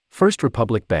First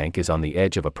Republic Bank is on the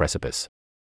edge of a precipice.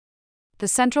 The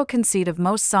central conceit of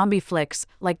most zombie flicks,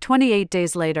 like 28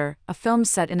 Days Later, a film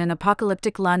set in an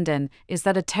apocalyptic London, is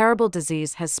that a terrible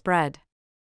disease has spread.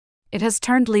 It has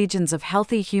turned legions of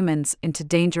healthy humans into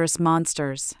dangerous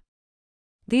monsters.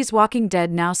 These walking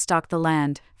dead now stalk the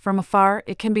land. From afar,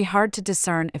 it can be hard to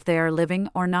discern if they are living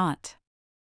or not.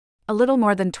 A little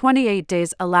more than 28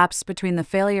 days elapsed between the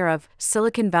failure of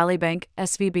Silicon Valley Bank,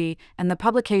 SVB, and the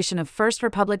publication of First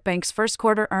Republic Bank's first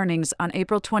quarter earnings on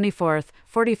April 24,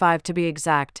 45 to be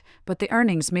exact, but the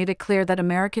earnings made it clear that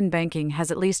American banking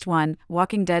has at least one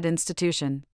walking dead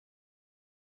institution.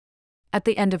 At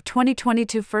the end of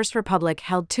 2022, First Republic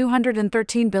held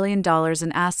 $213 billion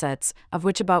in assets, of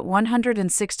which about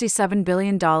 $167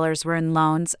 billion were in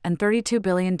loans and $32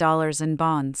 billion in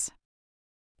bonds.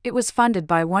 It was funded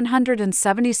by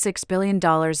 $176 billion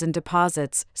in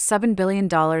deposits, $7 billion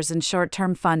in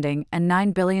short-term funding, and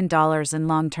 $9 billion in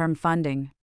long-term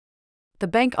funding. The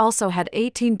bank also had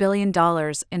 $18 billion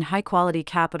in high-quality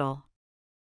capital.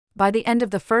 By the end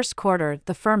of the first quarter,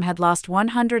 the firm had lost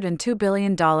 $102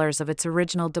 billion of its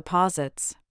original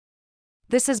deposits.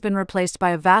 This has been replaced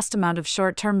by a vast amount of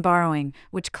short-term borrowing,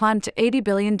 which climbed to $80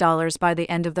 billion by the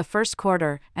end of the first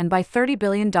quarter, and by $30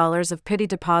 billion of pity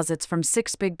deposits from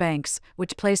 6 big banks,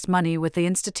 which placed money with the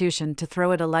institution to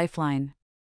throw it a lifeline.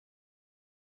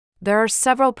 There are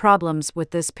several problems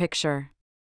with this picture.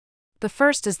 The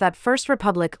first is that First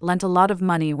Republic lent a lot of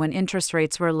money when interest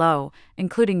rates were low,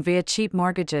 including via cheap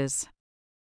mortgages.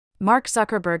 Mark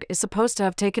Zuckerberg is supposed to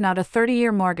have taken out a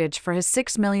 30-year mortgage for his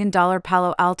 $6 million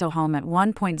Palo Alto home at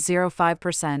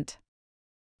 1.05%.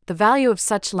 The value of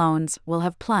such loans will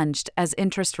have plunged as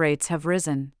interest rates have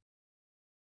risen.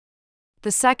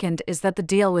 The second is that the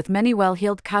deal with many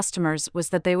well-heeled customers was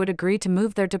that they would agree to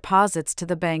move their deposits to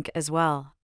the bank as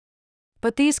well.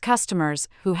 But these customers,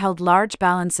 who held large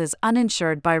balances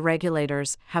uninsured by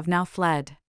regulators, have now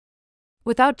fled.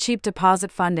 Without cheap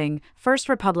deposit funding, First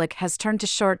Republic has turned to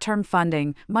short-term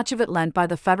funding, much of it lent by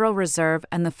the Federal Reserve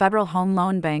and the Federal Home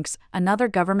Loan Banks, another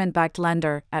government-backed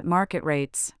lender, at market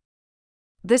rates.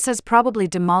 This has probably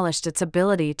demolished its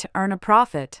ability to earn a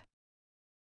profit.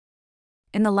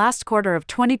 In the last quarter of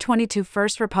 2022,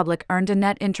 First Republic earned a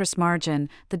net interest margin,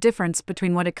 the difference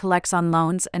between what it collects on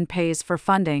loans and pays for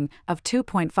funding, of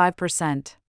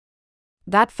 2.5%.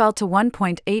 That fell to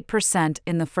 1.8%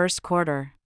 in the first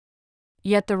quarter.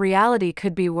 Yet the reality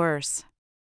could be worse.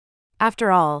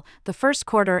 After all, the first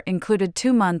quarter included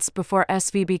 2 months before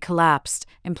SVB collapsed,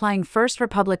 implying First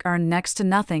Republic earned next to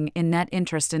nothing in net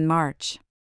interest in March.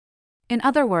 In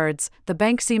other words, the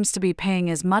bank seems to be paying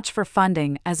as much for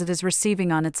funding as it is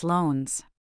receiving on its loans.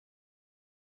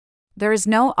 There is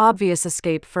no obvious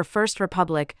escape for First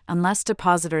Republic unless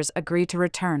depositors agree to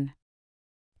return.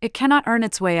 It cannot earn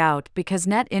its way out because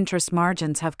net interest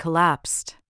margins have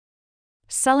collapsed.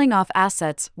 Selling off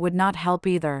assets would not help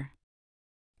either.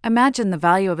 Imagine the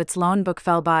value of its loan book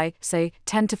fell by, say,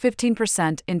 10 to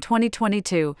 15% in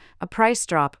 2022, a price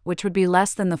drop which would be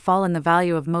less than the fall in the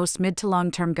value of most mid- to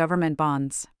long-term government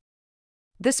bonds.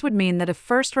 This would mean that if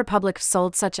First Republic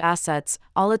sold such assets,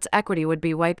 all its equity would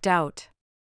be wiped out.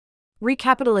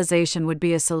 Recapitalization would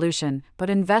be a solution, but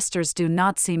investors do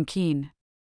not seem keen.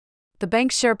 The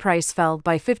bank's share price fell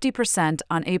by 50%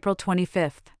 on April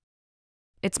 25.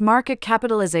 Its market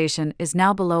capitalization is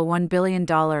now below $1 billion,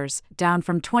 down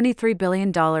from $23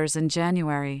 billion in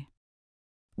January.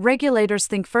 Regulators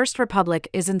think First Republic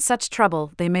is in such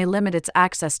trouble they may limit its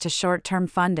access to short-term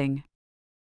funding.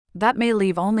 That may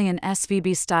leave only an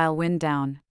SVB-style wind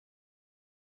down.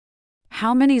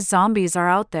 How many zombies are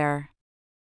out there?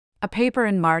 A paper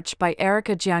in March by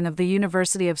Erica Jiang of the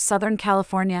University of Southern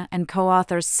California and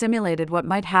co-authors simulated what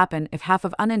might happen if half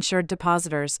of uninsured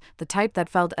depositors, the type that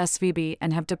felled SVB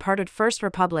and have departed First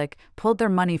Republic, pulled their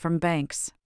money from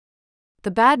banks.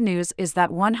 The bad news is that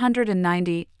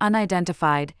 190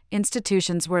 unidentified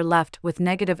institutions were left with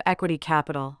negative equity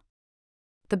capital.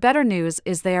 The better news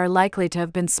is they are likely to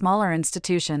have been smaller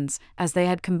institutions, as they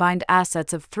had combined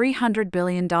assets of $300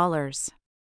 billion.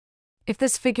 If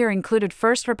this figure included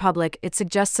First Republic, it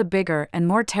suggests a bigger and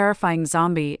more terrifying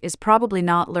zombie is probably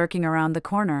not lurking around the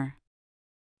corner.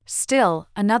 Still,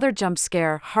 another jump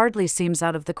scare hardly seems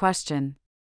out of the question.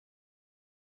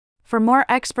 For more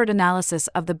expert analysis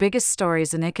of the biggest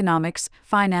stories in economics,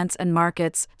 finance, and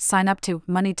markets, sign up to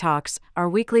Money Talks, our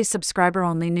weekly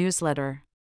subscriber-only newsletter.